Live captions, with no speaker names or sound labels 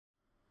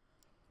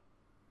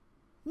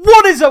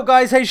What is up,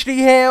 guys? HD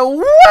here.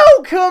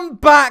 Welcome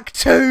back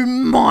to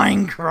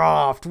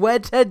Minecraft, where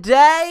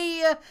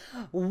today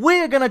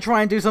we're gonna try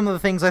and do some of the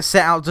things I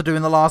set out to do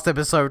in the last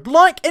episode,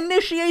 like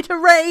initiate a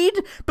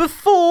raid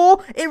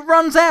before it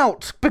runs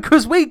out,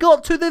 because we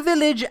got to the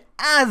village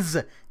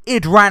as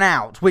it ran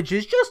out, which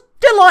is just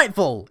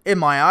delightful in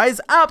my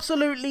eyes.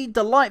 Absolutely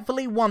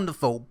delightfully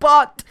wonderful.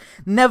 But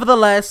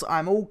nevertheless,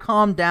 I'm all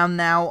calmed down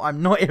now.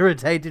 I'm not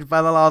irritated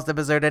by the last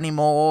episode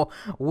anymore.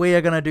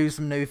 We're gonna do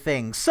some new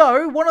things.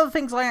 So one of the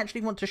things I actually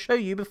want to show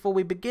you before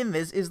we begin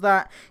this is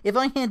that if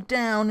I head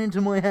down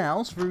into my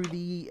house through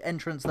the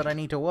entrance that I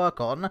need to work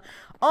on,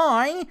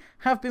 I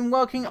have been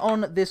working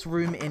on this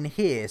room in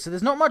here. So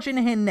there's not much in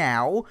here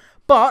now,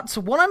 but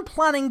what I'm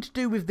planning to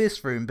do with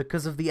this room,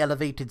 because of the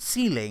elevated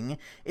ceiling,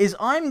 is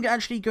I'm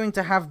actually going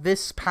to have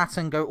this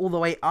pattern go all the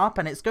way up,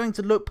 and it's going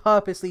to look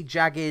purposely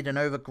jagged and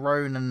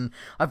overgrown, and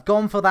I've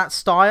gone for that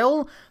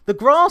style. The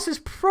grass is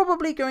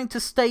probably going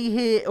to stay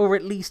here, or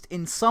at least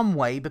in some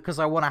way, because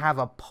I want to have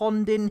a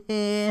pond in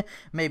here,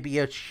 maybe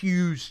a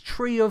huge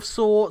tree of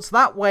sorts.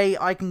 That way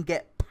I can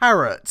get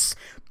parrots.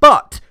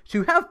 But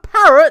to have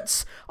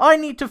parrots, I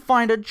need to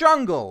find a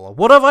jungle.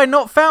 What have I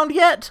not found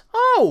yet?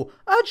 Oh,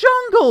 a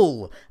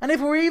jungle! And if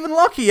we're even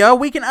luckier,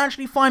 we can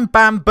actually find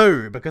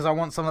bamboo, because I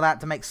want some of that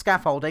to make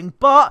scaffolding.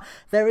 But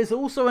there is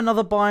also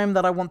another biome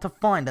that I want to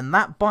find, and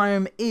that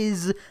biome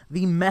is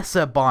the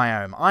Mesa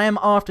biome. I am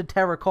after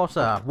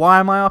terracotta. Why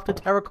am I after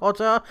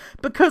terracotta?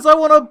 Because I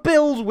want to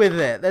build with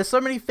it. There's so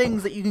many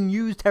things that you can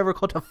use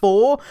terracotta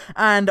for,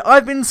 and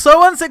I've been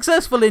so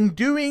unsuccessful in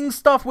doing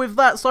stuff with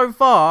that so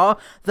far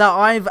that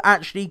I've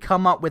actually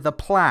come up with a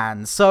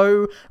plan.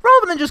 So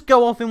rather than just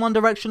go off in one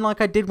direction like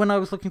I did when I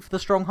was looking for the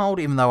stronghold,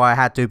 even though I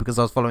had to because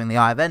I was following the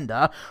Eye of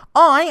Ender,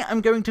 I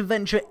am going to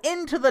venture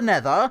into the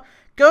Nether,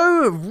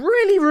 go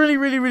really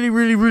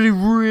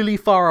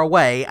far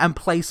away and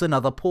place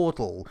another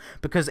portal,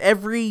 because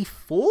every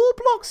 4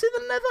 blocks in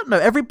the Nether, no,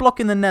 every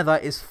block in the Nether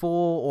is 4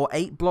 or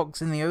 8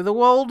 blocks in the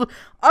Otherworld.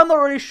 I'm not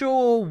really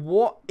sure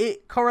what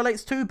it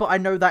correlates to, but I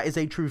know that is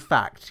a true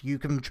fact. You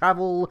can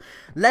travel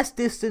less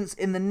distance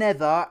in the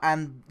Nether,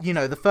 and, you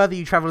know, the further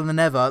you travel in the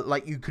Nether,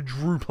 like, you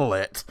quadruple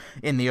it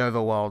in the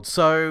Overworld.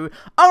 So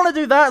I want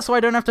to do that so I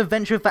don't have to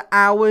venture for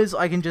hours.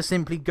 I can just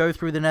simply go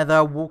through the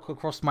Nether, walk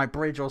across my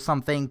bridge or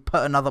something,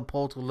 put another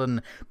portal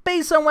and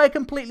be somewhere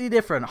completely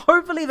different.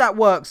 Hopefully that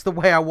works the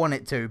way I want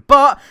it to.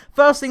 But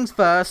first things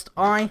first,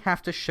 I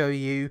have to show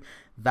you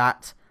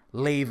that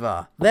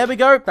lever. There we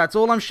go. That's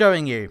all I'm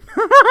showing you.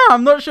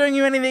 I'm not showing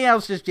you anything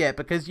else just yet,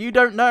 because you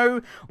don't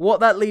know what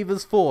that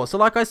lever's for. So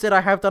like I said,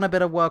 I have done a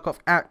bit of work off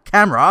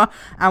camera,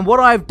 and what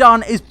I've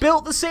done is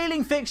built the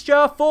ceiling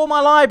fixture for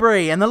my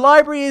library, and the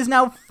library is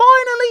now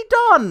finally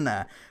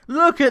done.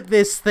 Look at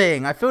this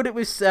thing. I filled it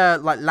with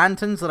like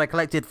lanterns that I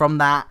collected from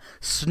that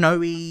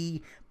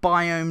snowy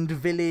biomed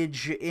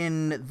village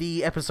in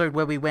the episode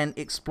where we went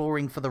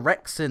exploring for the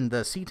Rex and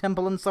the Sea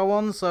Temple and so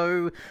on.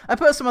 So I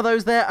put some of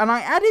those there, and I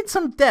added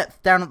some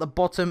depth down at the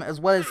bottom as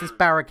well as this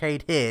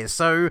barricade here.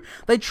 So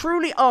they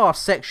truly are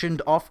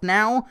sectioned off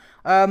now.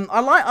 I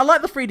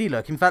like the 3D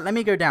look. In fact, let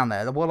me go down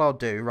there. What I'll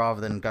do,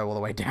 rather than go all the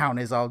way down,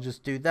 is I'll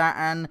just do that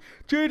and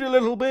cheat a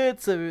little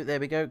bit. So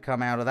there we go.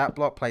 Come out of that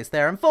block, place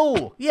there, and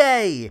fall.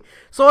 Yay!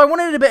 So I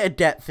wanted a bit of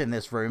depth in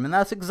this room, and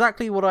that's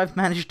exactly what I've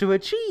managed to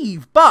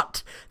achieve.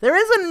 But there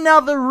is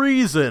another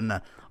reason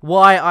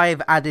why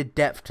I've added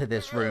depth to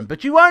this room,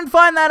 but you won't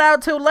find that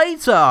out till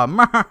later.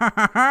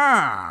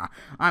 I'm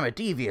a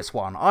devious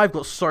one. I've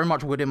got so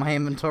much wood in my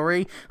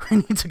inventory. I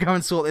need to go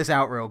and sort this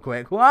out real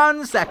quick.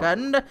 1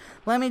 second.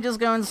 Let me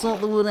just go and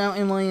sort the wood out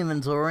in my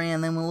inventory,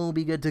 and then we'll all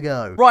be good to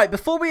go. Right,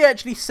 before we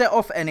actually set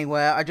off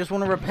anywhere, I just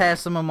want to repair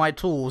some of my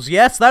tools.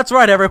 Yes, that's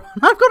right, everyone.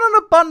 I've got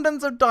an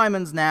abundance of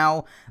diamonds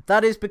now.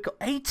 That is because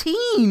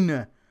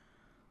 18!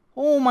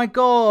 Oh my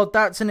god,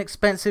 that's an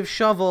expensive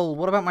shovel.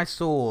 What about my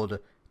sword?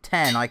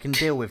 10, I can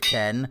deal with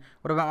 10.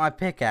 What about my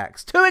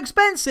pickaxe? Too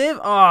expensive?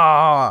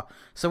 Ah,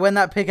 so when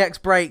that pickaxe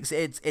breaks,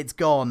 it's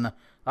gone.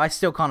 I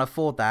still can't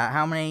afford that.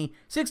 How many?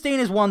 16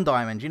 is 1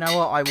 diamond. You know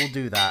what? I will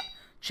do that.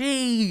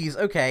 Jeez,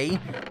 okay.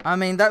 I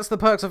mean, that's the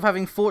perks of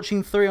having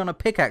Fortune 3 on a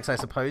pickaxe, I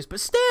suppose,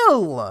 but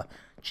still!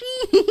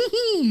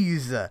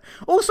 Jeez!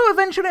 Also,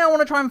 eventually I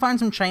want to try and find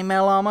some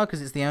chainmail armor,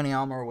 because it's the only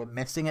armor we're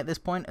missing at this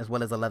point, as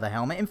well as a leather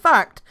helmet. In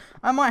fact,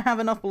 I might have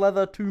enough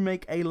leather to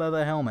make a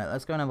leather helmet.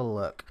 Let's go and have a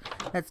look.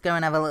 Let's go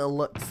and have a little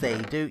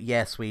look-see.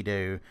 Yes, we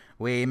do.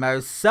 We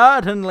most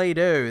certainly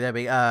do. There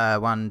we go.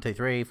 1, 2,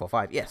 3, 4,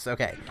 5. Yes,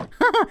 okay.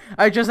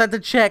 I just had to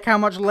check how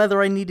much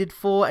leather I needed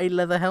for a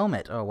leather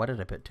helmet. Oh, why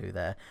did I put 2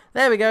 there?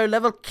 There we go.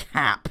 Level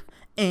cap.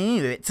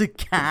 Ew, it's a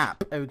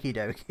cap. Okie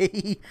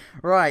dokie.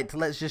 Right,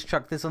 let's just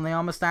chuck this on the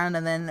armor stand,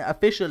 and then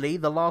officially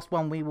the last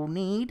one we will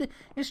need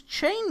is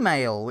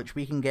chainmail, which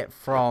we can get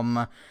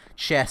from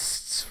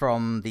chests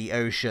from the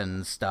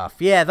ocean stuff.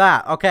 Yeah,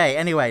 that. Okay,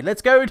 anyway,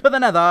 let's go to the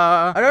Nether.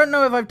 I don't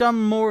know if I've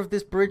done more of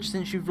this bridge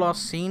since you've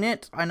last seen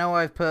it. I know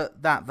I've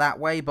put that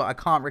way, but I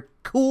can't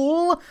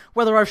cool,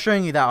 whether I've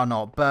shown you that or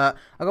not. But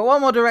I've got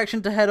one more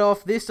direction to head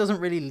off. This doesn't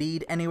really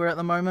lead anywhere at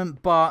the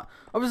moment, but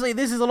obviously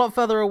this is a lot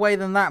further away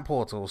than that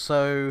portal,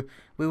 so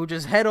we will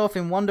just head off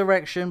in one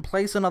direction,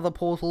 place another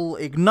portal,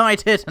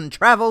 ignite it, and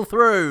travel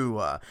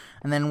through.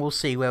 And then we'll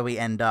see where we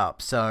end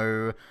up.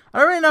 So, I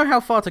don't really know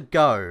how far to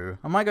go.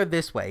 I might go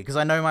this way, because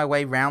I know my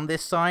way round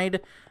this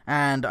side.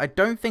 And I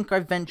don't think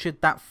I've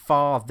ventured that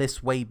far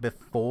this way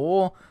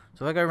before.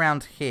 So if I go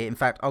around here, in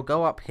fact, I'll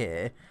go up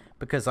here.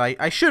 Because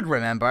I should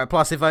remember.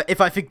 Plus, if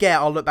I forget,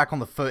 I'll look back on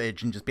the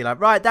footage and just be like,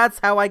 right, that's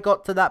how I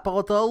got to that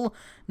portal.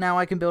 Now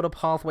I can build a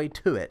pathway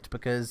to it,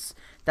 because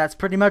that's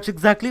pretty much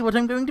exactly what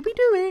I'm going to be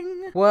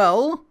doing.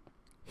 Well,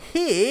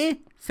 here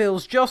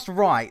feels just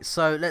right.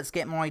 So let's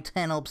get my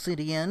 10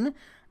 obsidian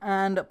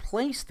and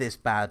place this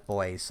bad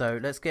boy. So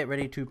let's get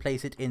ready to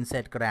place it in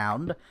said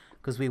ground,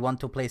 because we want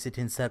to place it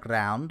in said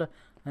ground.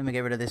 Let me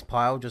get rid of this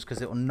pile just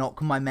because it will knock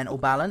my mental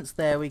balance.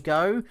 There we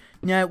go.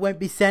 No, it won't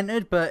be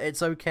centered, but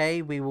it's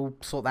okay. We will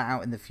sort that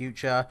out in the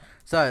future.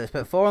 So let's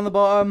put 4 on the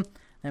bottom.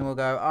 Then we'll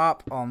go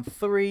up on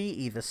 3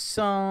 either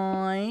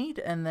side.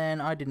 And then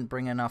I didn't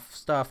bring enough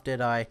stuff,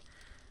 did I?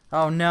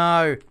 Oh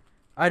no.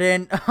 I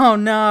didn't. Oh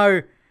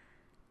no.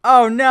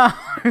 Oh no.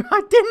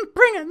 I didn't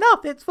bring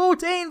enough. It's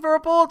 14 for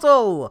a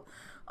portal.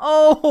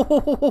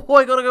 Oh,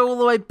 I gotta go all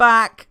the way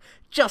back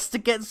just to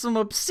get some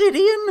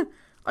obsidian.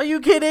 Are you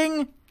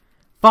kidding?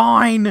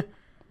 Fine.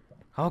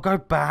 I'll go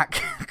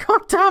back.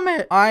 God damn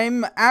it.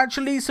 I'm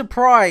actually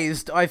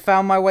surprised I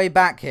found my way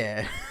back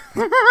here.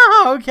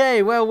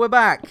 Okay, well, we're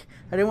back.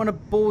 I didn't want to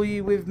bore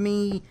you with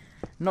me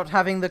not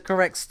having the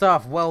correct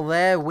stuff. Well,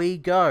 there we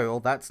go. Oh,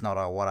 that's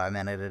not what I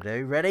meant to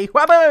do. Ready?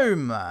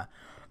 Waboom!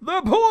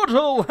 The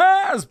portal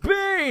has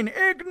been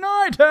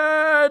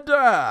ignited!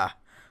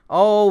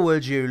 Oh,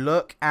 would you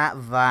look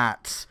at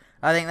that.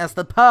 I think that's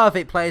the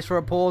perfect place for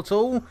a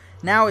portal.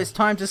 Now it's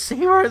time to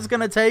see where it's going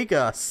to take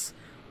us.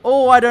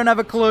 Oh, I don't have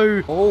a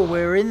clue. Oh,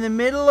 we're in the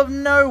middle of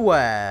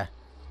nowhere.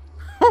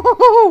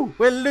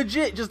 We're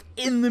legit just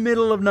in the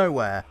middle of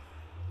nowhere.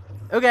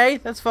 Okay,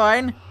 that's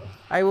fine.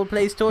 I will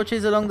place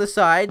torches along the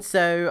side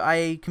so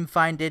I can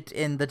find it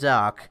in the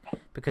dark.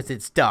 Because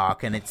it's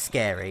dark and it's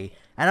scary.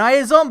 And I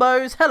hear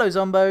zombos. Hello,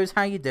 zombos.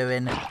 How you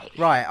doing?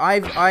 Right,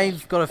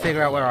 I've got to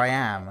figure out where I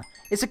am.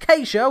 It's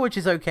acacia, which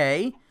is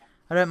okay.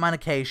 I don't mind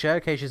acacia.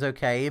 Acacia's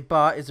okay.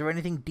 But is there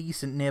anything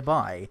decent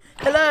nearby?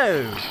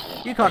 Hello!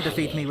 You can't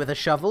defeat me with a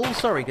shovel.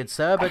 Sorry, good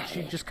sir, but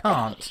you just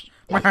can't.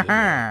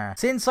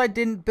 Since I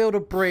didn't build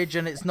a bridge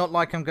and it's not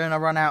like I'm going to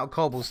run out of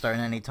cobblestone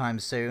anytime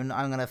soon,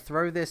 I'm going to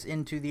throw this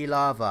into the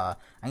lava.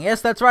 And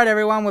yes, that's right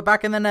everyone, we're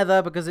back in the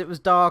nether because it was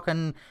dark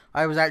and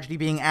I was actually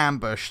being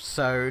ambushed.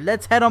 So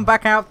let's head on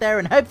back out there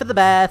and hope for the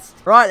best.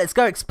 Right, let's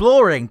go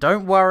exploring.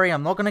 Don't worry,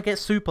 I'm not going to get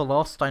super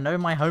lost. I know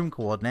my home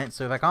coordinates,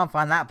 so if I can't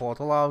find that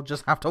portal, I'll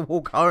just have to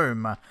walk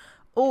home.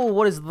 Oh,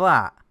 what is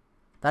that?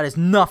 That is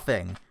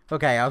nothing.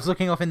 Okay, I was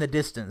looking off in the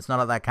distance, not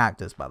at that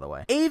cactus, by the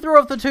way. Either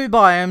of the two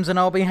biomes and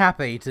I'll be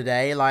happy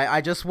today. Like,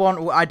 I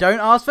don't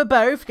ask for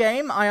both,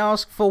 game. I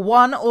ask for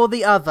one or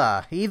the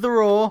other.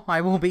 Either or, I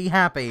will be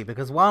happy.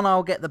 Because one,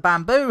 I'll get the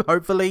bamboo,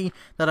 hopefully,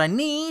 that I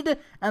need.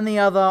 And the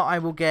other, I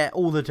will get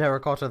all the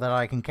terracotta that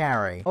I can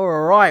carry.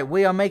 Alright,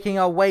 we are making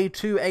our way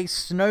to a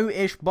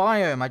snow-ish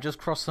biome. I just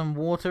crossed some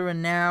water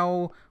and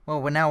now,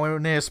 well, we're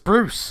near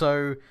spruce,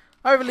 so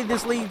hopefully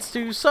this leads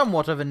to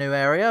somewhat of a new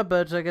area,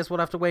 but I guess we'll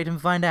have to wait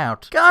and find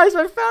out. Guys,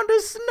 I found a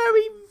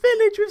snowy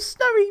village with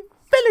snowy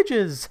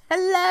villagers!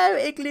 Hello,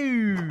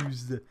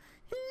 igloos!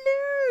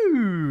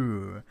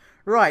 Hello!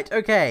 Right,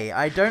 okay,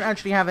 I don't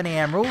actually have any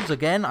emeralds.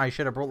 Again, I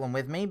should have brought them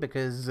with me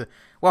because,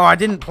 well, I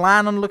didn't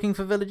plan on looking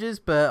for villages,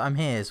 but I'm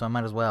here, so I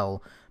might as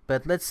well.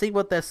 But let's see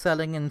what they're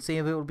selling and see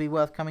if it will be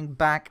worth coming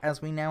back,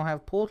 as we now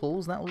have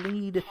portals that will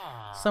lead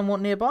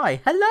somewhat nearby.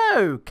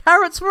 Hello!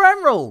 Carrots for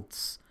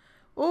emeralds!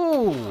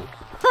 Ooh,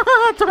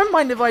 don't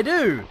mind if I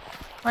do.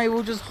 I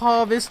will just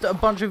harvest a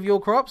bunch of your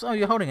crops. Oh,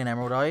 you're holding an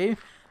emerald, are you?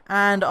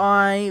 And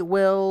I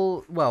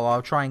will, well,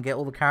 I'll try and get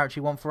all the carrots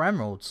you want for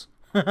emeralds.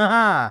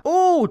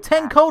 Ooh,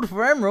 10 gold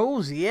for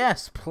emeralds.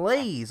 Yes,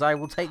 please. I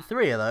will take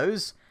 3 of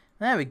those.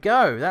 There we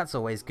go. That's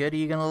always good. Are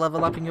you going to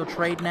level up in your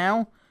trade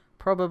now?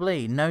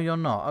 Probably. No, you're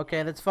not.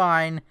 Okay, that's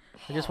fine.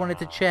 I just wanted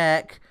to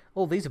check.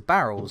 Oh, these are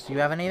barrels. Do you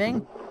have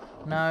anything?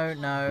 No,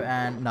 no,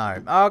 and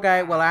no.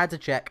 Okay, well, I had to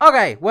check.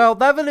 Okay, well,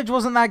 that village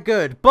wasn't that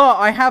good, but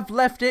I have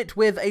left it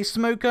with a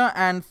smoker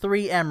and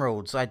 3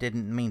 emeralds. I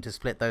didn't mean to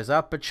split those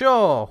up, but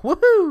sure.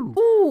 Woohoo!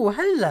 Ooh,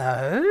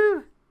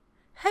 hello.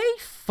 Hey,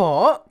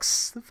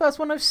 Fox. The first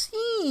one I've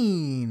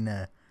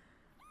seen.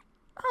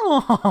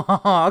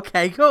 Oh,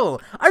 okay, cool.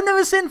 I've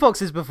never seen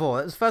foxes before.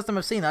 That's the first time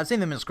I've seen that. I've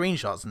seen them in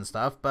screenshots and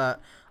stuff, but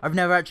I've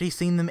never actually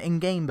seen them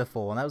in-game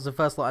before. And that was the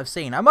first lot I've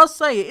seen. I must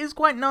say, it is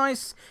quite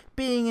nice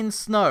being in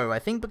snow. I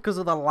think because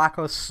of the lack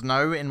of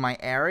snow in my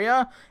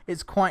area,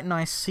 it's quite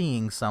nice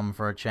seeing some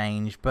for a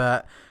change.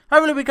 But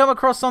hopefully we come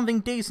across something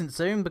decent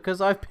soon,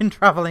 because I've been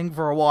travelling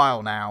for a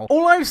while now.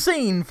 All I've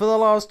seen for the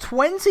last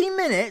 20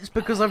 minutes,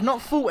 because I've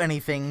not fought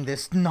anything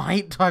this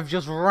night, I've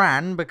just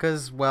ran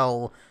because,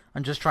 well,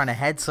 and just trying to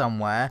head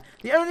somewhere.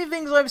 The only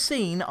things I've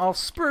seen are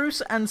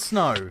spruce and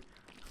snow.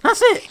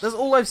 That's it. That's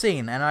all I've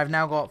seen. And I've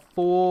now got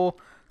 4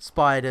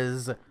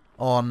 spiders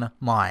on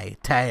my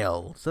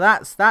tail. So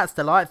that's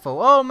delightful.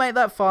 Oh, make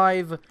that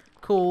 5.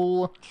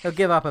 Cool. He'll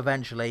give up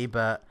eventually,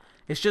 but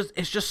it's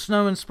just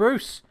snow and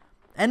spruce.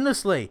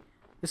 Endlessly.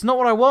 It's not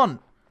what I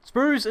want.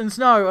 Spruce and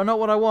snow are not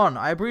what I want.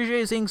 I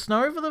appreciate seeing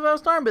snow for the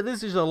first time, but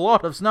this is a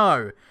lot of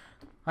snow.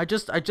 I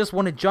just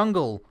wanted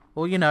jungle.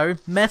 Or, you know,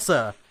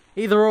 Mesa.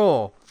 Either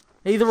or.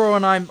 Either or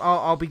and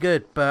I'll be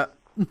good, but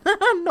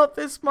not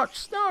this much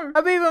snow.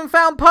 I've even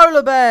found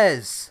polar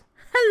bears.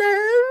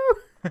 Hello.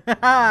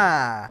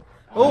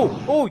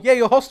 Oh, yeah,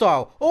 you're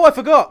hostile. Oh, I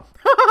forgot.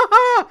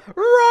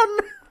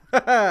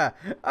 Run.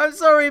 I'm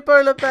sorry,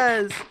 polar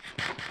bears.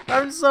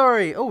 I'm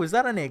sorry. Oh, is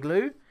that an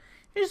igloo?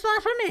 Is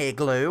that an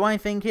igloo? I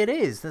think it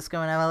is. Let's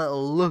go and have a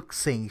little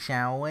look-see,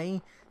 shall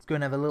we? Let's go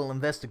and have a little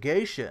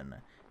investigation.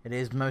 It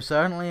is most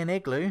certainly an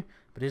igloo,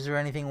 but is there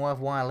anything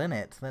worthwhile in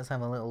it? Let's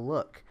have a little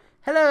look.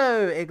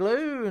 Hello,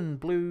 igloo and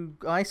blue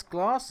ice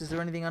glass. Is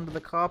there anything under the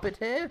carpet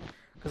here?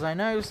 Because I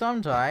know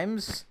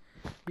sometimes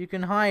you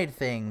can hide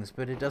things,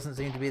 but it doesn't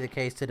seem to be the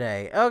case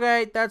today.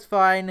 Okay, that's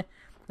fine.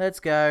 Let's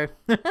go.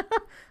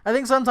 I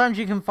think sometimes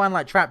you can find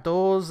like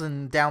trapdoors,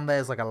 and down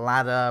there's like a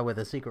ladder with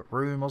a secret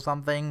room or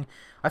something.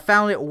 I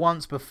found it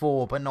once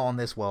before, but not on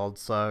this world,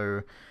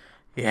 so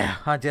yeah,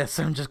 I'm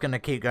just gonna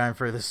keep going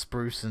through this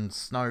spruce and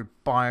snow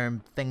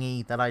biome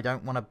thingy that I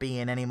don't want to be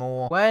in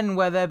anymore. When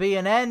will there be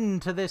an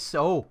end to this?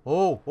 Oh,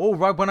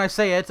 right when I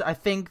say it, I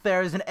think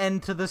there is an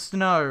end to the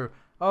snow.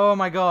 Oh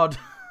my god.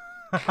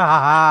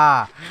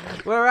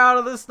 We're out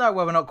of the snow.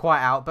 Well, we're not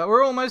quite out, but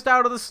we're almost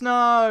out of the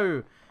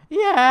snow.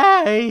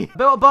 Yay!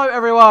 Built a boat,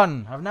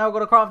 everyone. I've now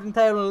got a crafting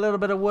table and a little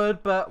bit of wood,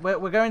 but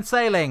we're going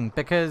sailing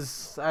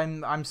because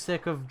I'm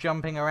sick of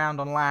jumping around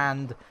on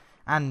land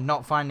and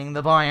not finding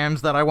the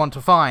biomes that I want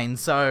to find.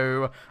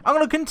 So I'm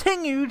going to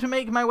continue to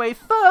make my way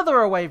further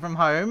away from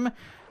home,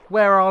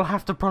 where I'll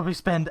have to probably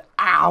spend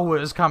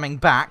hours coming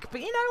back.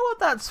 But you know what?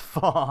 That's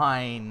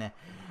fine.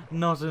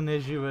 Not an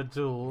issue at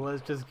all.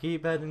 Let's just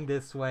keep heading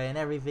this way and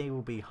everything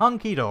will be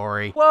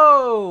hunky-dory.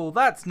 Whoa!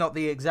 That's not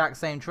the exact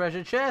same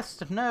treasure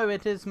chest. No,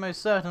 it is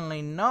most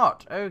certainly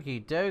not.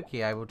 Okie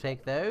dokie, I will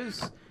take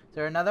those. Is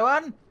there another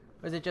one?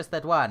 Or is it just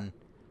that one?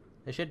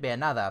 There should be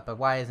another, but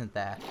why isn't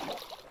there?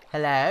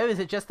 Hello? Is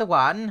it just the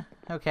one?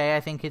 Okay,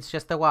 I think it's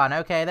just the one.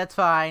 Okay, that's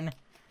fine.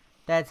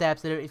 That's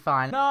absolutely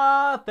fine.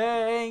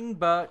 Nothing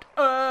but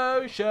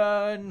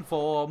ocean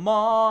for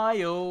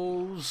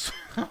miles.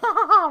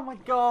 Oh my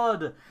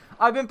god.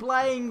 I've been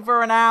playing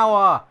for an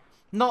hour.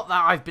 Not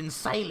that I've been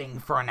sailing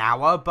for an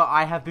hour, but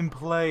I have been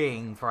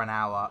playing for an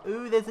hour.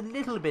 Ooh, there's a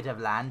little bit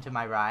of land to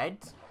my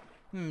right.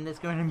 Let's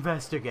go and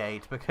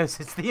investigate, because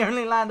it's the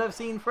only land I've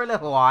seen for a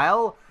little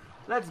while.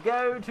 Let's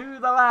go to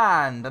the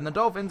land. And the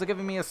dolphins are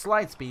giving me a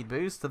slight speed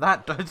boost to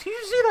that. Did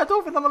you see that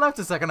dolphin on the left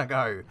a second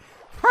ago?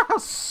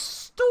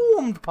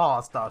 Stormed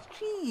past us.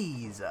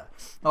 Jeez.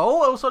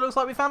 Oh, it also looks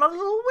like we found a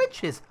little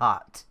witch's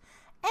hut.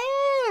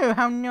 Oh,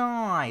 how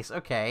nice.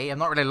 Okay, I'm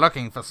not really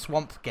looking for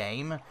swamp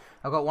game.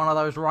 I've got one of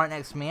those right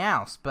next to my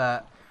house,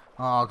 but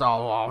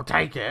I'll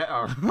take it.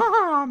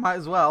 Might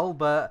as well,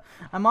 but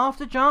I'm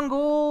after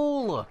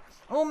jungle.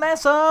 Oh,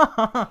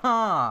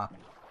 Mesa.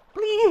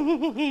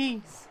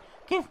 Please,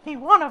 give me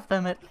one of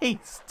them at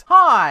least.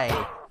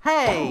 Hi.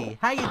 Hey,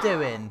 how you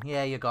doing?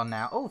 Yeah, you're gone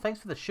now. Oh, thanks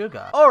for the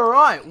sugar.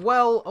 Alright,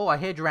 well, I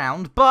hear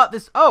drowned, but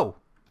this, oh,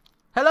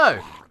 hello.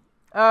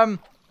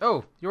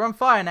 Oh, you're on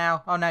fire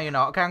now. Oh, no, you're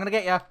not. Okay, I'm gonna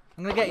get you.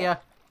 I'm gonna get you.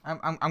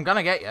 I'm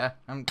gonna get you.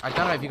 I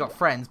don't know if you got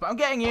friends, but I'm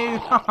getting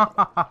you.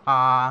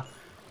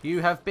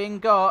 You have been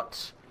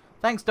got.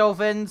 Thanks,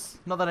 dolphins.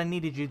 Not that I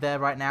needed you there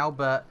right now,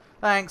 but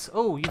thanks.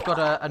 Oh, you've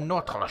got a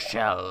nautilus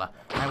shell.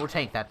 I will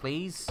take that,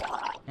 please.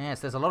 Yes,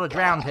 there's a lot of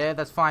drowned here.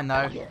 That's fine,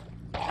 though.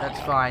 That's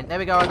fine. There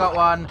we go, I got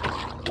one.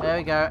 There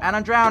we go. And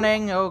I'm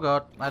drowning. Oh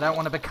god, I don't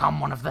want to become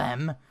one of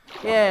them.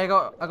 Yeah,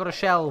 I got a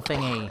shell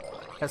thingy.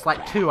 That's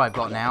like 2 I've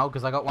got now,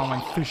 because I got one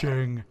when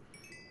fishing.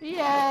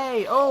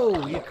 Yay!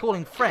 Oh, you're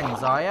calling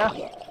friends, are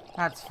you?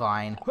 That's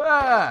fine. Come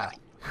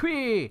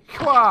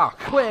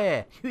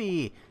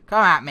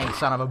at me,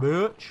 son of a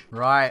bitch.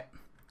 Right.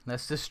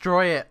 Let's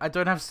destroy it. I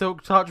don't have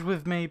Silk Touch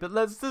with me, but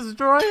let's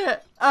destroy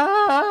it.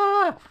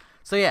 Ah!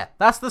 So yeah,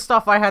 that's the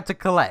stuff I had to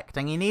collect,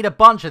 and you need a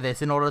bunch of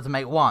this in order to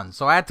make one.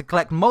 So I had to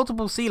collect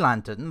multiple sea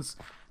lanterns,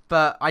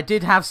 but I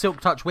did have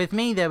Silk Touch with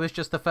me. There was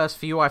just the first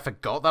few I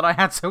forgot that I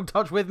had Silk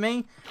Touch with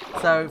me.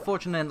 So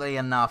fortunately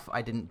enough,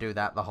 I didn't do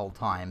that the whole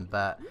time.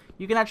 But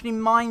you can actually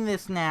mine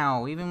this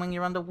now, even when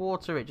you're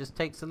underwater. It just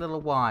takes a little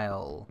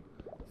while.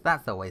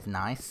 That's always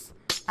nice.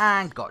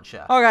 And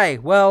gotcha. Okay,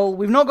 well,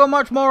 we've not got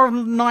much more of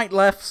night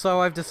left,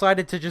 so I've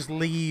decided to just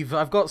leave.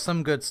 I've got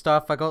some good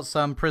stuff. I got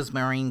some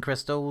prismarine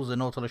crystals, a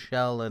nautilus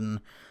shell, and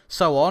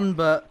so on,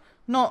 but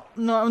not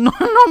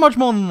much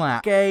more than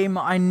that. Game,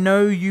 I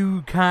know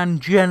you can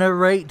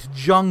generate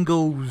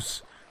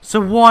jungles, so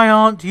why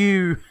aren't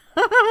you?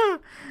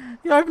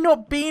 I've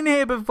not been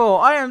here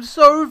before. I am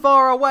so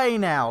far away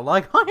now.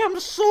 Like, I am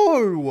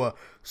so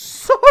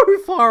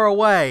far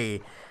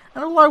away.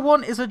 And all I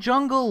want is a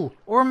jungle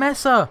or a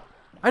mesa.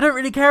 I don't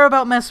really care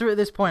about mesa at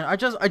this point. I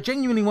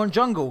genuinely want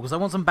jungle because I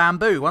want some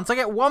bamboo. Once I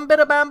get one bit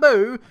of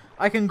bamboo,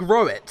 I can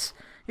grow it.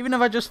 Even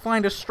if I just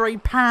find a stray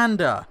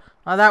panda.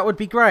 That would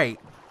be great.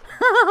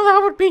 That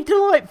would be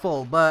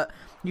delightful. But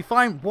you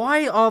find,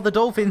 why are the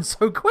dolphins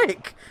so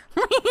quick?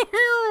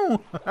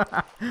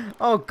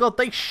 Oh god,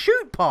 they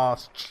shoot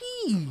past.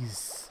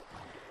 Jeez.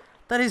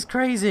 That is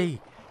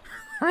crazy.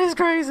 That is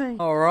crazy.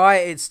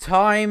 Alright, it's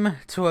time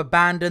to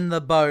abandon the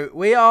boat.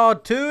 We are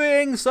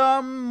doing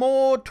some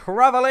more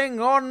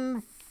traveling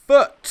on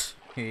foot.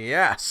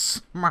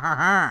 Yes.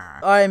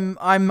 I'm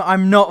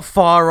not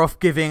far off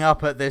giving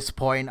up at this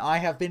point. I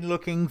have been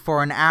looking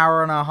for an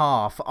hour and a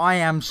half. I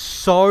am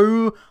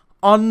so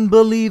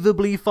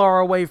unbelievably far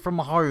away from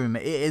home.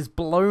 It has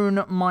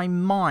blown my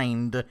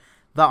mind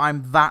that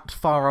I'm that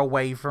far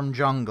away from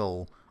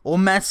jungle or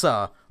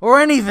mesa or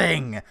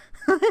anything.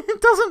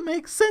 It doesn't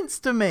make sense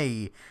to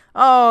me.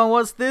 Oh,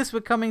 what's this?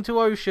 We're coming to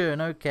ocean.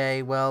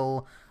 Okay,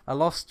 well, I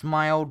lost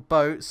my old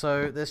boat,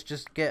 so let's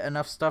just get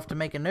enough stuff to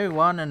make a new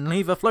one and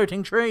leave a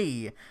floating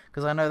tree.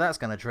 Because I know that's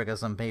going to trigger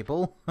some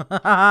people.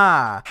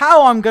 How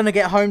I'm going to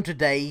get home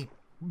today,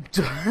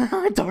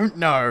 I don't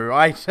know.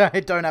 I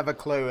don't have a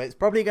clue. It's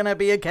probably going to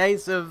be a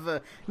case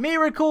of me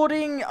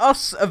recording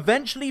us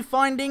eventually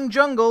finding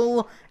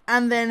jungle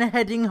and then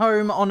heading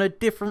home on a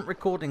different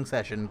recording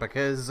session,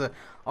 because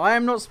I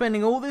am not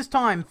spending all this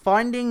time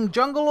finding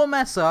jungle or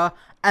mesa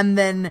and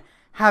then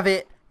have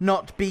it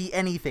not be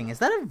anything. Is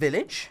that a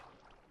village?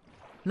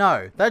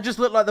 No, that just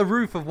looked like the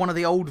roof of one of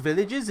the old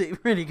villages. It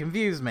really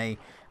confused me.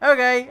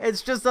 Okay,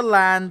 it's just a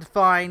land,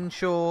 fine,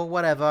 sure,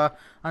 whatever.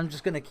 I'm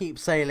just gonna keep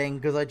sailing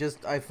because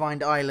I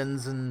find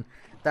islands and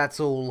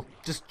that's all.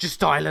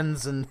 Just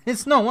islands, and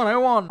it's not what I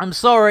want. I'm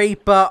sorry,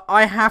 but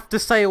I have to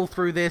sail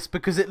through this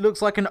because it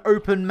looks like an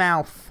open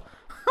mouth.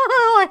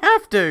 I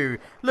have to.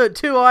 Look,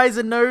 2 eyes,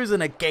 a nose,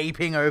 and a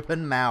gaping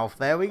open mouth.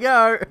 There we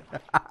go.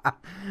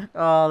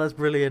 Oh, that's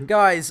brilliant.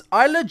 Guys,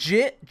 I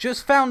legit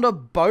just found a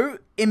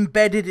boat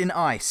embedded in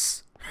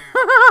ice.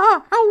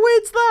 How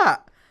weird's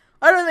that?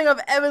 I don't think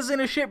I've ever seen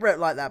a shipwreck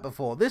like that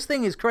before. This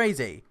thing is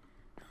crazy.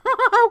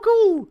 How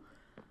cool.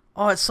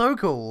 Oh, it's so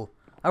cool.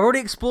 I've already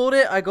explored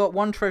it. I got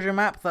one treasure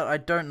map that I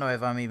don't know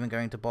if I'm even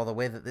going to bother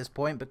with at this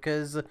point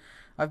because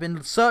I've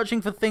been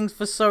searching for things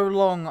for so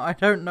long. I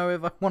don't know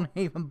if I want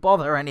to even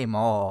bother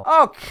anymore.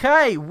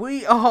 Okay,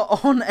 we are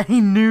on a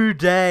new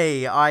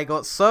day. I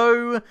got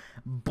so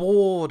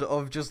bored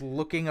of just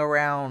looking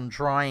around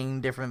trying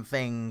different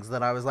things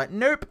that I was like,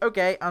 nope,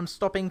 okay, I'm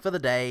stopping for the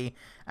day.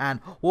 And,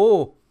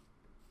 whoa.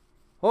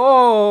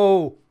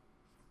 Oh!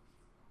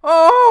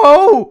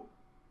 Oh!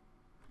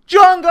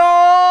 Jungle!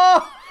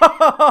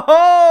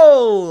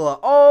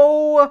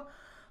 Oh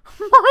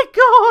my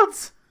god!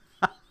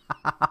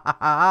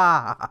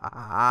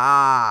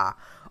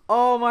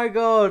 Oh my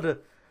god!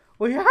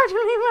 We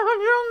actually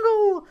found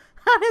jungle!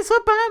 And it's a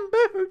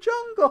bamboo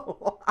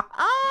jungle!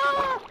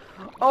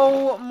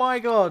 Oh my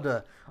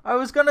god! I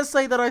was gonna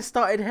say that I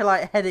started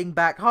like heading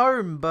back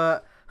home,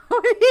 but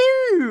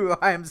I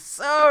am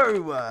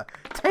so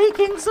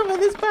taking some of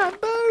this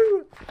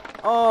bamboo!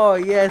 Oh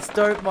yes,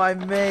 don't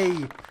mind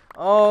me!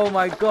 Oh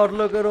my god,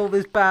 look at all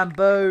this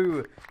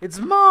bamboo! It's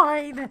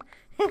mine!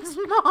 It's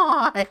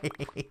mine!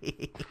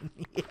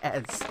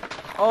 Yes!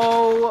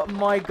 Oh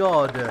my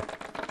god!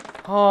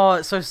 Oh,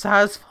 it's so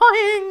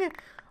satisfying!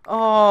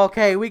 Oh,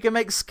 okay, we can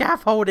make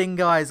scaffolding,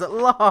 guys, at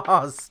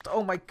last!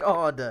 Oh my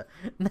god!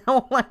 Now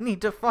all I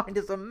need to find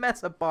is a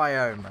mesa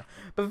biome.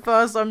 But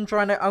first, I'm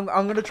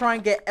gonna try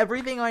and get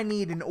everything I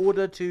need in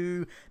order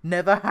to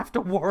never have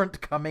to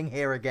warrant coming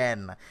here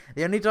again.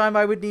 The only time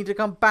I would need to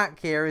come back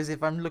here is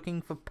if I'm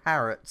looking for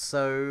parrots,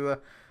 so...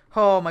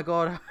 Oh my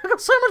god, I got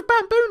so much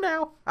bamboo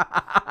now!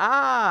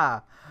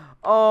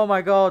 Oh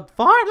my god,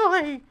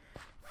 finally!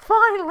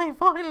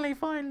 Finally.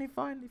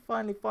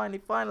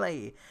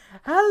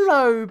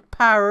 Hello,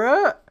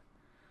 parrot.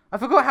 I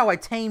forgot how I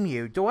tame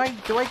you. Do I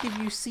give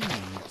you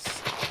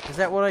seeds? Is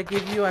that what I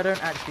give you? I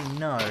don't actually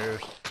know. I'm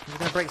just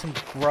gonna break some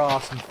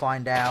grass and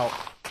find out.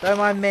 Don't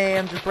mind me,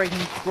 I'm just breaking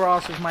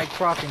grass with my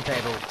crafting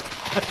table.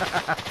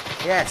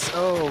 Yes,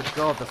 oh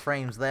god, the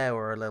frames there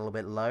were a little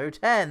bit low.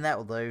 10,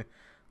 that'll do.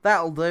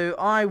 That'll do.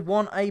 I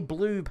want a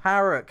blue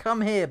parrot.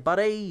 Come here,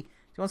 buddy. Do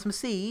you want some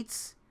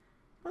seeds?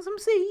 Want some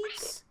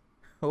seeds?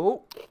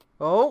 Oh.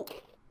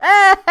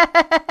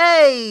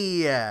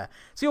 Hey!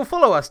 So you'll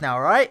follow us now,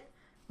 right?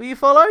 Will you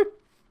follow?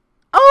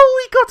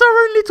 Oh, we got our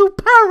own little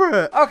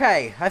parrot!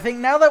 Okay, I think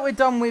now that we're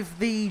done with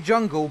the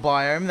jungle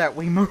biome that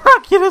we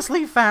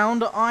miraculously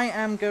found, I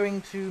am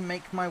going to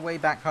make my way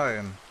back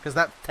home. Because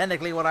that's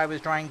technically what I was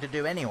trying to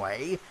do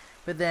anyway.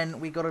 But then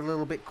we got a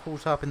little bit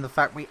caught up in the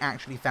fact we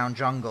actually found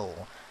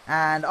jungle.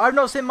 And I've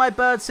not seen my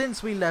bird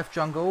since we left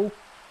jungle.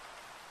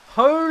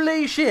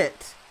 Holy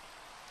shit!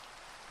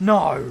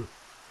 No!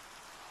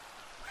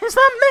 Is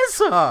that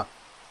Mesa?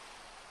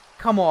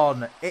 Come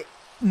on.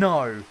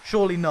 No,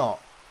 surely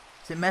not.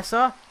 Is it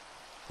Mesa?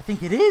 I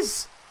think it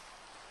is.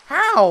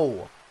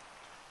 How?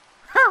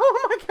 How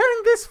am I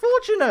getting this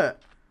fortunate?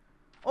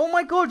 Oh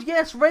my god,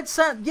 yes, red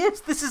sand. Yes,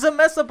 this is a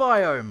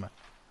mesobiome.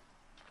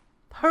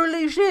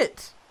 Holy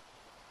shit.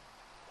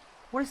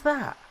 What is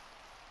that?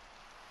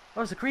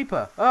 Oh, it's a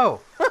creeper. Oh.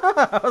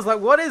 I was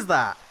like, what is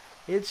that?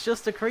 It's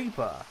just a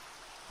creeper.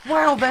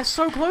 Wow, they're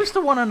so close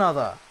to one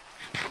another.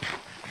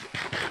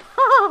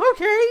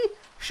 Okay,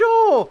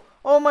 sure.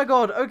 Oh my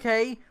god,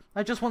 okay.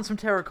 I just want some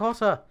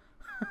terracotta.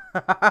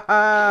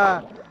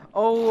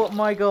 Oh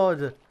my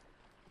god.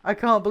 I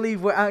can't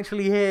believe we're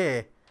actually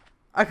here.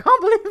 I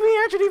can't believe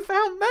we actually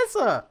found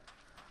Mesa.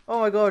 Oh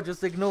my god,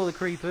 just ignore the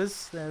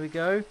creepers. There we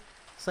go.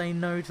 Say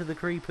no to the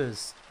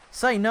creepers.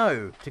 Say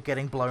no to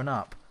getting blown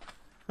up.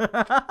 Look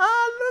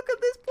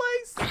at this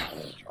place.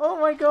 Oh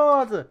my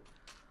god.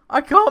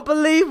 I can't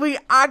believe we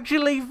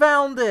actually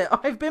found it.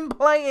 I've been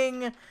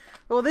playing...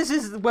 Well, this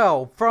is,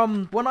 well,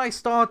 from when I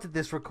started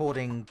this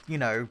recording, you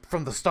know,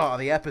 from the start of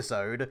the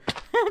episode,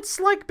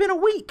 it's like been a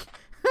week.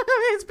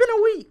 It's been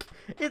a week.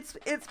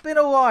 It's been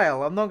a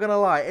while. I'm not gonna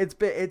lie.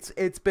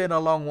 It's been a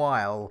long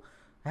while.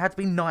 It had to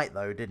be night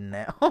though, didn't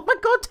it? Oh my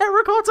god,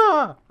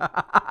 terracotta!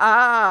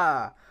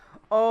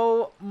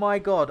 Oh my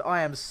god,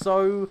 I am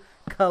so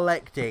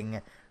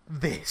collecting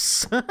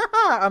this.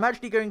 I'm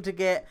actually going to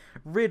get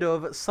rid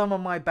of some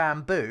of my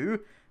bamboo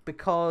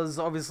because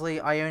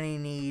obviously I only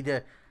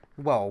need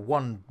well,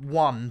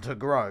 one to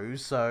grow,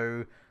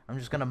 so I'm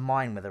just gonna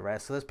mine with the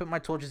rest. So let's put my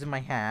torches in my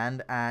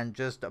hand and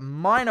just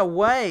mine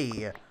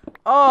away.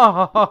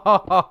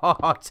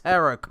 Oh,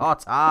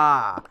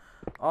 terracotta.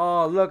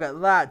 Oh, look at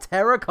that,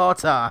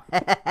 terracotta.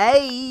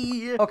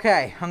 Hey.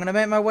 Okay, I'm gonna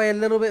make my way a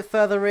little bit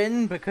further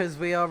in because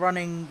we are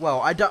running.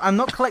 Well, I'm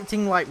not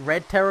collecting like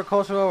red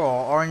terracotta or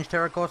orange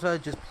terracotta,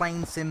 just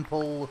plain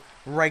simple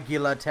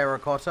regular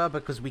terracotta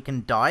because we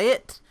can dye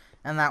it.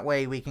 And that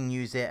way we can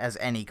use it as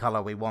any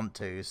color we want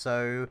to.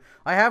 So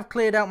I have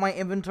cleared out my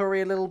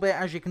inventory a little bit,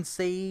 as you can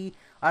see.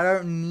 I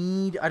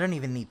don't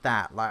even need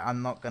that. Like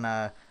I'm not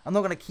gonna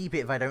keep it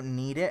if I don't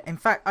need it. In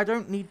fact, I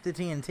don't need the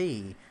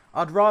TNT.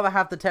 I'd rather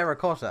have the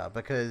terracotta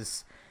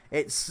because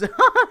it's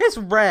it's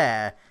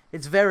rare.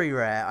 It's very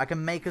rare. I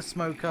can make a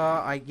smoker.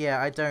 I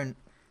don't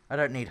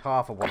need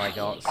half of what I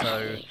got.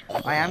 So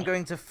I am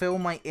going to fill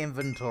my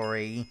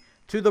inventory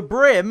to the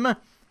brim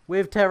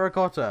with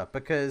terracotta,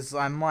 because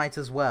I might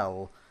as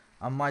well.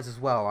 I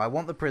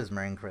want the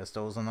prismarine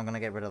crystals. I'm not going to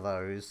get rid of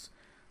those.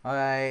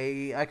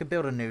 I could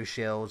build a new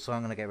shield, so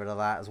I'm going to get rid of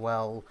that as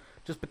well.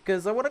 Just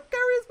because I want to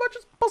carry as much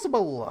as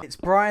possible. It's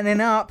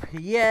brightening up.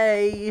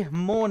 Yay.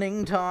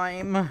 Morning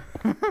time.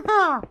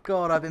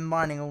 God, I've been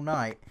mining all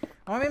night.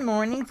 I've been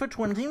mining for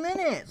 20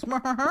 minutes.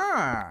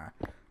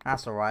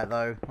 That's alright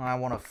though. I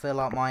want to fill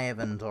up my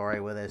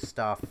inventory with this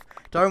stuff.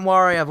 Don't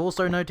worry, I've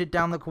also noted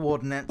down the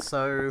coordinates,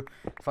 so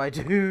if I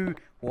do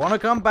want to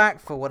come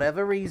back for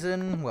whatever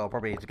reason, well,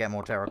 probably to get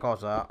more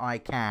terracotta, I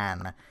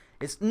can.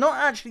 It's not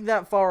actually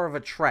that far of a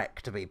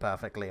trek, to be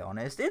perfectly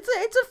honest. It's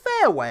a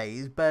fair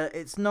ways, but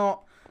it's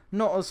not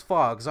as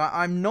far, because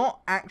I'm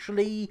not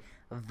actually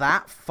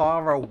that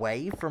far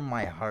away from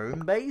my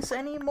home base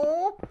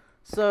anymore,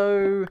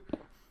 so...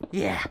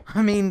 Yeah,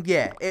 I mean,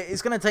 yeah,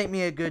 it's going to take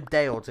me a good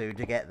day or two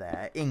to get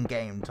there in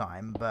game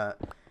time, but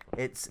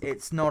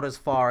it's not as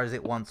far as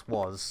it once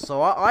was.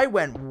 So I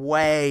went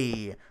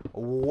way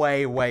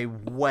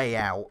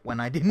out when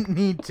I didn't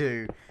need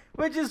to,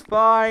 which is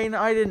fine.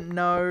 I didn't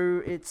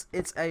know. It's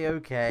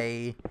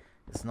a-okay.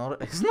 It's not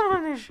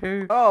an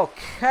issue.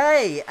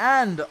 Okay,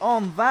 and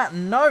on that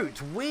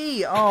note,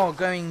 we are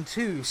going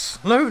to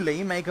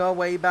slowly make our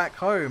way back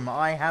home.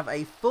 I have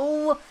a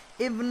full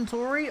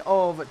inventory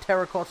of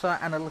terracotta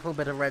and a little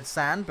bit of red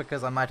sand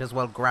because I might as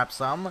well grab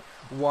some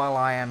while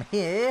I am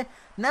here.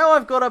 Now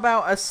I've got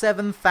about a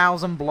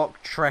 7,000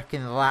 block trek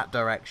in that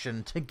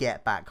direction to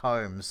get back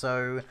home,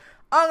 so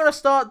I'm gonna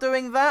start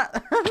doing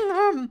that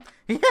and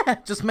yeah,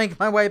 just make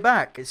my way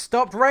back. It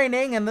stopped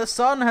raining and the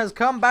sun has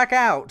come back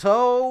out.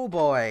 Oh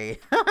boy.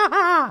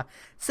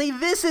 See,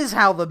 this is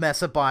how the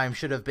mesobiome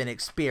should have been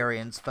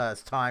experienced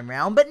first time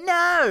round, but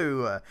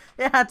no!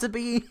 It had to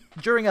be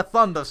during a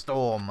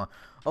thunderstorm.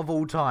 Of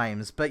all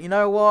times, but you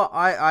know what?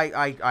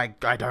 I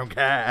don't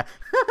care.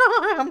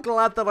 I'm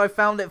glad that I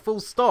found it full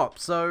stop.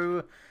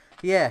 So,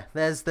 yeah,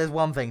 there's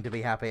one thing to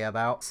be happy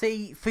about.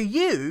 See, for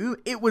you,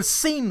 it was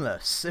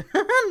seamless.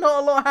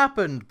 Not a lot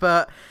happened,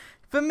 but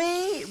for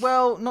me,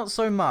 well, not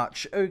so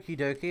much. Okie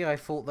dokie, I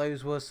thought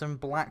those were some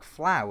black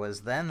flowers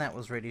then. That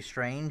was really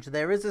strange.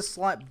 There is a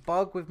slight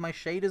bug with my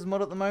shaders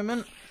mod at the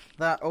moment.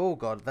 That, oh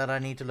god, that I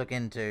need to look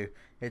into.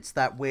 It's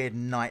that weird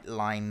night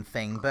line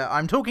thing, but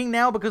I'm talking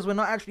now because we're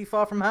not actually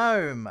far from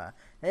home.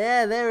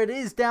 Yeah, there it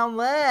is down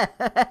there.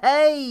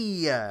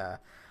 Hey!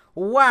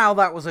 Wow,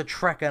 that was a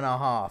trek and a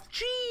half.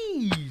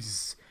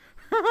 Jeez!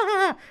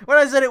 When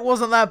I said it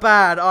wasn't that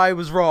bad, I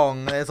was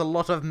wrong. There's a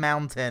lot of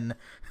mountain.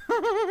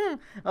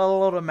 A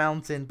lot of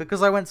mountain.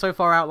 Because I went so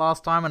far out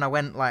last time and I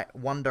went like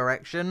one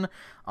direction,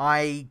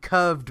 I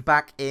curved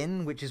back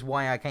in, which is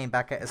why I came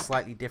back at a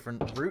slightly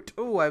different route.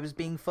 Oh, I was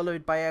being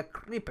followed by a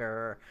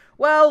creeper.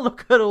 Well,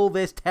 look at all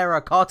this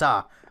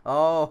terracotta.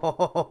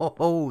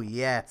 Oh,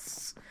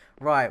 yes.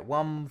 Right,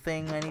 one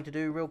thing I need to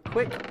do real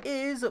quick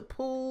is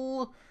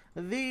pull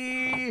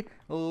the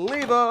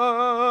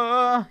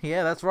lever.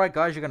 Yeah, that's right,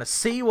 guys. You're going to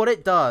see what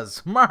it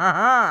does.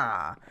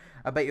 I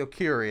bet you're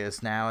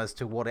curious now as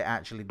to what it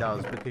actually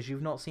does, because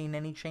you've not seen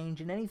any change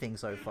in anything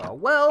so far.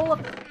 Well,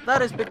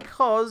 that is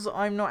because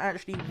I'm not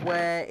actually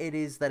where it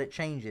is that it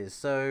changes.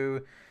 So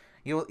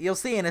you'll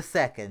see in a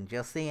second.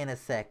 You'll see in a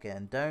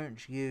second.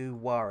 Don't you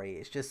worry.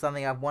 It's just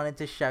something I've wanted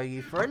to show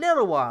you for a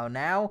little while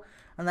now.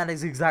 And that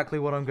is exactly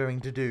what I'm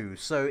going to do.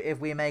 So if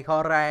we make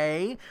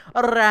hooray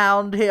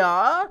around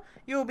here,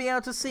 you'll be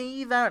able to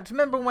see that.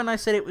 Remember when I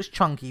said it was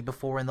chunky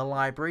before in the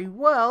library?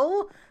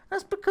 Well,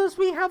 that's because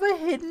we have a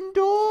hidden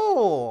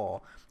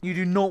door. You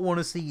do not want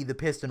to see the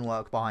piston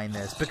work behind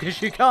this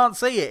because you can't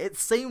see it.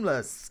 It's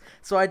seamless.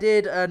 So I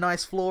did a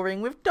nice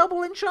flooring with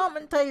double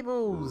enchantment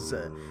tables.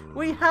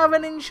 We have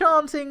an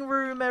enchanting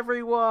room,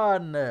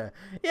 everyone.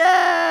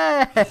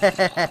 Yay!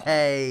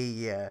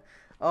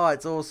 Oh,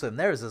 it's awesome.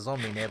 There is a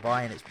zombie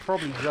nearby, and it's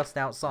probably just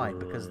outside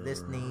because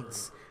this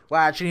needs...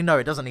 Well, actually, no,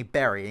 it doesn't need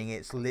burying.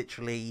 It's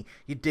literally,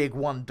 you dig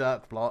one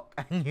dirt block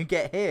and you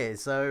get here.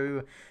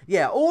 So,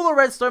 yeah, all the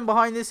redstone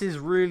behind this is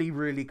really,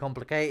 really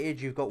complicated.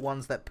 You've got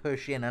ones that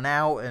push in and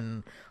out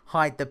and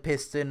hide the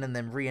piston and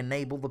then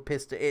re-enable the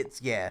piston.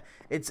 It's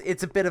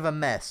a bit of a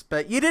mess.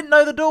 But you didn't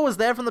know the door was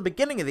there from the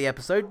beginning of the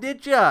episode,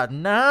 did ya?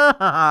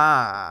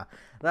 Nah.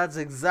 That's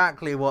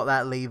exactly what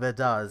that lever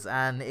does,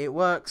 and it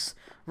works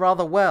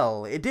rather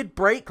well. It did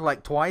break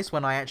like twice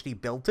when I actually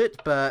built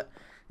it, but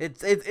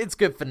it's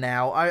good for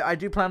now. I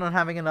do plan on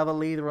having another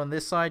lever on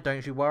this side,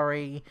 don't you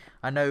worry.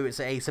 I know it's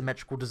an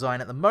asymmetrical design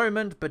at the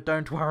moment, but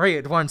don't worry,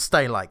 it won't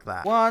stay like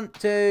that. 1,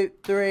 2,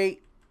 3,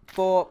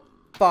 4,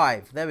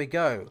 5. There we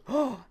go.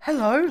 Oh,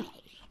 hello.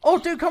 Oh,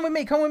 dude, come with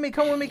me, come with me,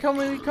 come with me, come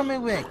with me, come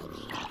with me.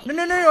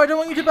 No, I don't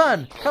want you to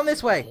burn. Come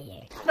this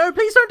way. No,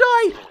 please don't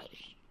die.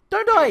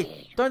 Don't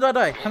die! Don't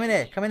die. Come in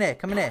here, come in here,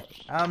 come in here.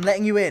 I'm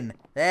letting you in.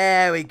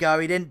 There we go,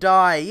 he didn't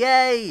die.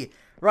 Yay!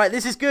 Right,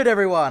 this is good,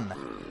 everyone.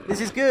 This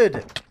is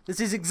good.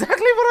 This is exactly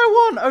what I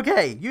want.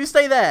 Okay, you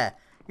stay there.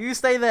 You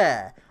stay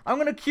there. I'm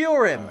going to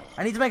cure him.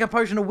 I need to make a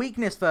potion of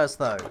weakness first,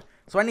 though.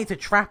 So I need to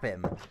trap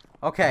him.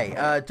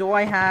 Okay, do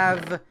I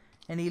have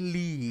any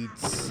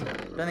leads?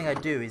 Don't think I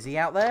do. Is he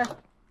out there?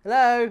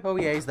 Hello? Oh,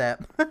 yeah, he's there.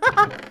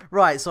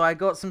 Right, so I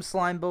got some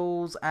slime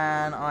balls,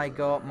 and I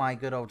got my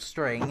good old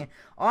string.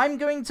 I'm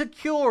going to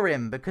cure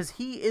him, because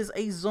he is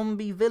a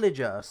zombie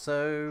villager.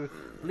 So,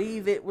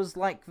 believe it was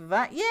like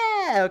that.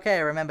 Yeah! Okay, I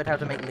remembered how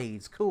to make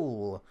leads.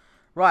 Cool.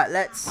 Right,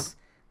 let's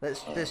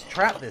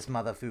trap this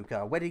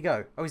motherfucker. Where'd he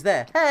go? Oh, he's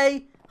there.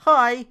 Hey!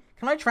 Hi!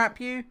 Can I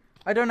trap you?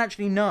 I don't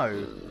actually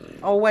know.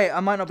 Oh, wait, I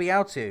might not be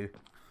able to.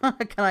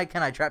 Can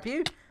I trap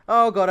you?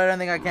 Oh god, I don't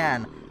think I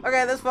can.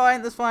 Okay, that's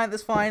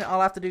fine.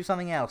 I'll have to do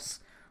something else.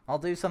 I'll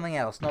do something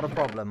else, not a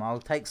problem. I'll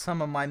take some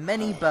of my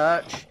mini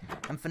birch,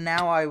 and for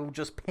now I will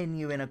just pin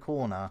you in a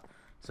corner.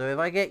 So if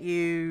I get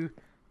you...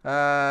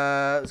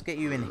 let's get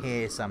you in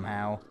here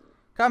somehow.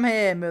 Come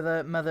here,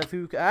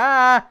 motherfucker.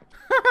 Ah!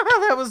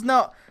 That was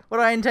not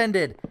what I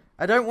intended.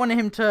 I don't want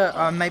him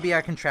to... maybe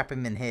I can trap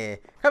him in here.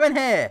 Come in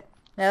here!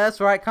 Yeah, that's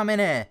right, come in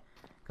here.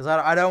 Because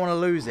I don't want to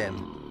lose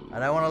him. I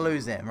don't want to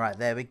lose him. Right,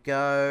 there we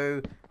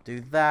go. Do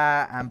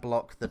that and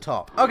block the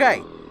top.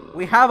 Okay,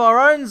 we have our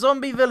own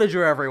zombie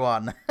villager,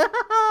 everyone.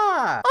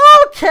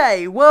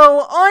 Okay,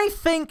 well, I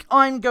think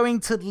I'm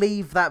going to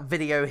leave that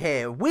video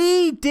here.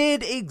 We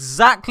did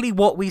exactly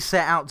what we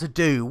set out to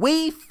do.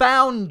 We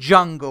found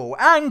jungle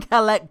and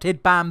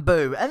collected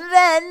bamboo. And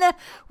then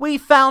we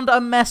found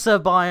a mesa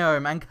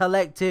biome and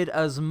collected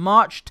as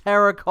much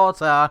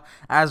terracotta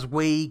as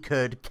we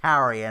could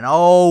carry. And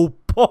oh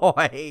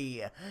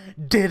boy,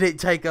 did it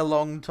take a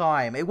long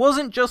time. It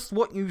wasn't just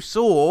what you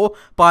saw,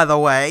 by the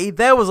way.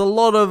 There was a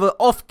lot of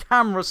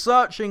off-camera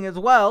searching as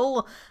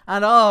well.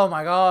 And oh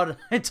my god,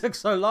 it took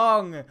so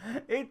long.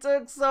 It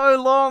took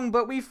so long,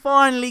 but we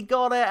finally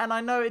got it. And I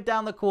noted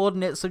down the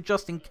coordinates, so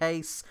just in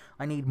case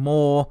I need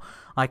more,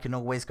 I can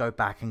always go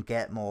back and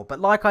get more.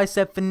 But like I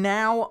said, for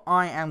now,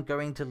 I am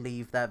going to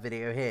leave that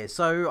video here.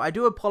 So I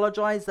do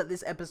apologize that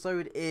this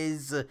episode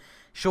is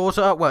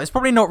shorter. Well, it's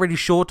probably not really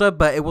shorter,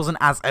 but it wasn't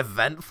as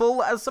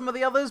eventful as some of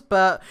the others.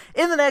 But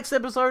in the next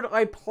episode,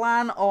 I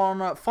plan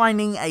on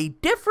finding a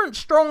different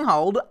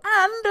stronghold,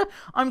 and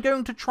I'm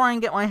going to try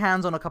and get my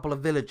hands on a couple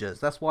of villagers.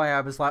 That's why I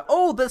was like,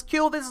 oh, let's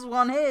kill this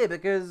one here,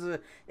 because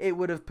it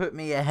would have put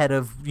me ahead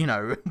of, you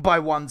know, by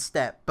one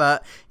step.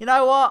 But you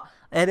know what?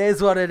 It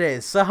is what it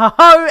is. So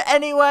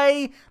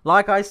anyway,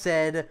 like I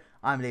said,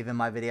 I'm leaving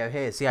my video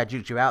here. See, I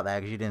juked you out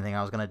there because you didn't think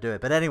I was going to do it.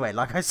 But anyway,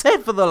 like I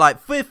said, for the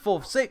like 5th or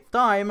 6th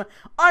time,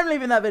 I'm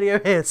leaving that video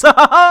here. So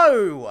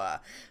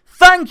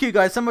thank you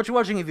guys so much for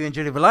watching. If you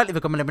enjoyed it, leave a like, leave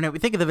a comment, let me know what you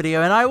think of the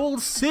video, and I will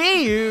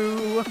see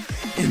you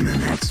in the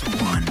next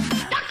one.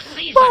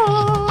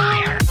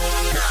 Bye.